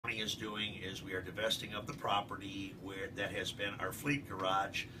is doing is we are divesting of the property that has been our fleet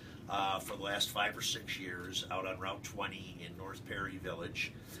garage for the last 5 or 6 years out on Route 20 in North Perry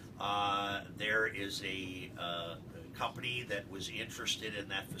Village. There is a company that was interested in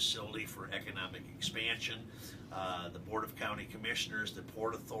that facility for economic expansion. The Board of County Commissioners, the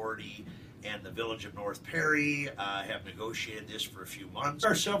Port Authority, and the Village of North Perry have negotiated this for a few months.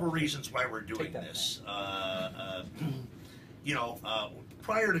 There are several reasons why we're doing this.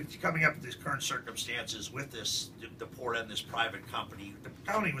 Prior to coming up with these current circumstances with the port and this private company, the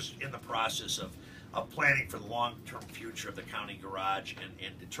county was in the process of planning for the long-term future of the county garage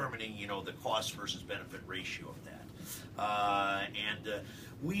and determining, the cost versus benefit ratio of that.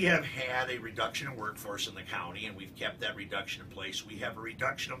 We have had a reduction in workforce in the county, and we've kept that reduction in place. We have a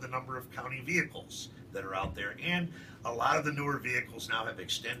reduction of the number of county vehicles that are out there, and a lot of the newer vehicles now have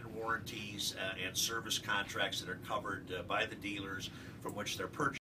extended warranties and service contracts that are covered by the dealers from which they're purchased.